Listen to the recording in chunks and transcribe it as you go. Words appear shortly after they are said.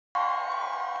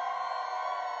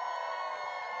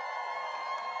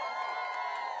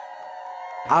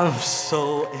I'm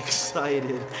so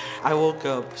excited. I woke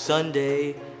up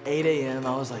Sunday, 8 a.m.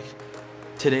 I was like,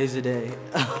 today's the day.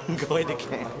 I'm going to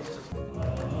camp.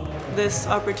 This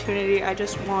opportunity, I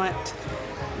just want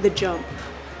the jump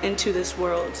into this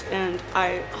world, and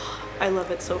I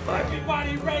love it so far.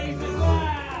 Everybody raise his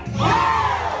line!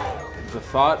 The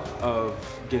thought of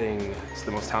getting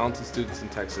the most talented students in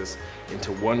Texas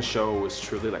into one show was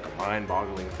truly like a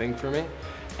mind-boggling thing for me.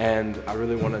 And I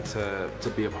really wanted to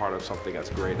be a part of something as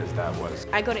great as that was.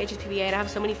 I go to HSPBA and I have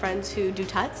so many friends who do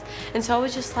TUTS, and so I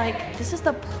was just like, this is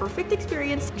the perfect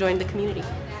experience to join the community.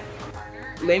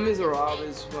 Les Miserables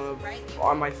is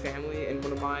on my family and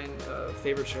one of my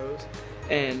favorite shows,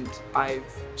 and I've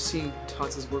seen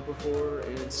TUTS' work before,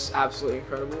 and it's absolutely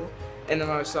incredible. And then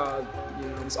when I saw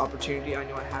this opportunity, I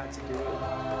knew I had to do it.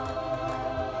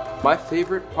 My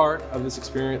favorite part of this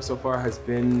experience so far has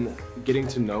been getting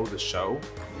to know the show.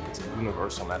 It's a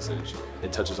universal message.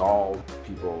 It touches all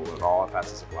people and all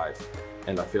facets of life.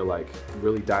 And I feel like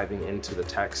really diving into the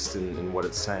text and what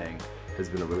it's saying has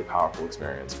been a really powerful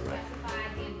experience for me.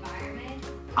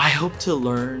 I hope to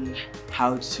learn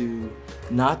how to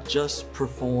not just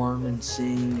perform and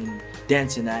sing and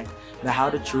dance and act, but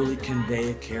how to truly convey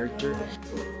a character.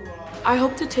 I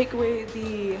hope to take away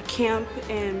the camp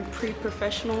and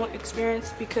pre-professional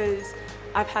experience because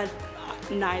I've had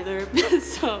neither.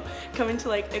 So coming to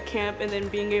like a camp and then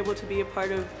being able to be a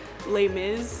part of Les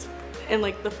Mis and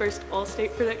like the first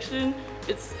all-state production,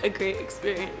 it's a great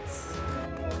experience.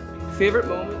 Favorite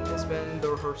moment has been the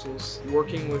rehearsals.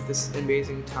 Working with this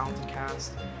amazing, talented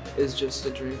cast is just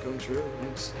a dream come true.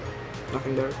 It's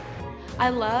nothing better. I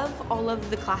love all of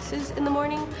the classes in the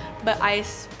morning, but I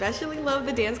especially love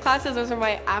the dance classes. Those are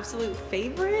my absolute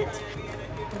favorite.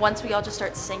 Once we all just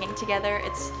start singing together,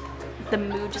 the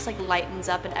mood just like lightens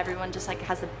up and everyone just like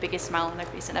has the biggest smile on their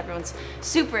face and everyone's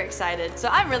super excited. So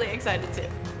I'm really excited too.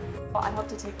 I hope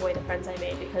to take away the friends I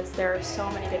made because there are so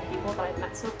many good people that I've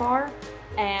met so far,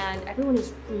 and everyone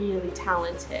is really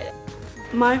talented.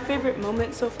 My favorite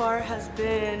moment so far has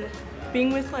been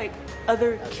being with like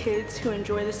other kids who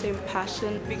enjoy the same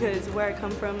passion, because where I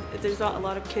come from, there's not a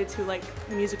lot of kids who like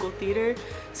musical theater,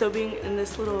 so being in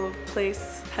this little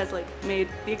place has like made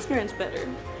the experience better.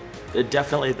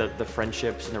 Definitely the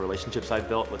friendships and the relationships I've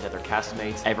built with other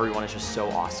castmates. Everyone is just so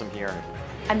awesome here.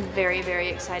 I'm very, very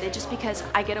excited just because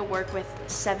I get to work with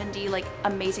 70 like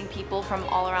amazing people from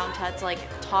all around TUTS, like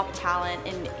top talent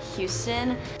in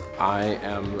Houston. I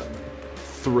am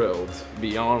thrilled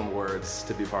beyond words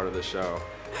to be part of the show.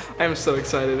 I'm so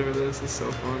excited for this. It's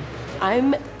so fun.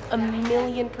 I'm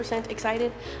 1,000,000%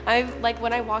 excited.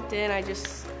 When I walked in, I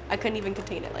couldn't even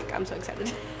contain it. Like, I'm so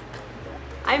excited.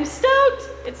 I'm stoked!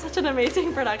 It's such an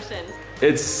amazing production.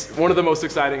 It's one of the most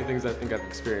exciting things I think I've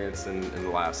experienced in the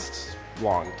last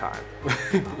long time.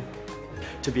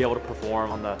 To be able to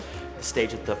perform on the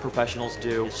stage that the professionals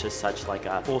do, it's just such like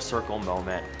a full circle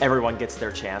moment. Everyone gets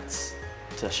their chance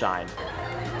to shine.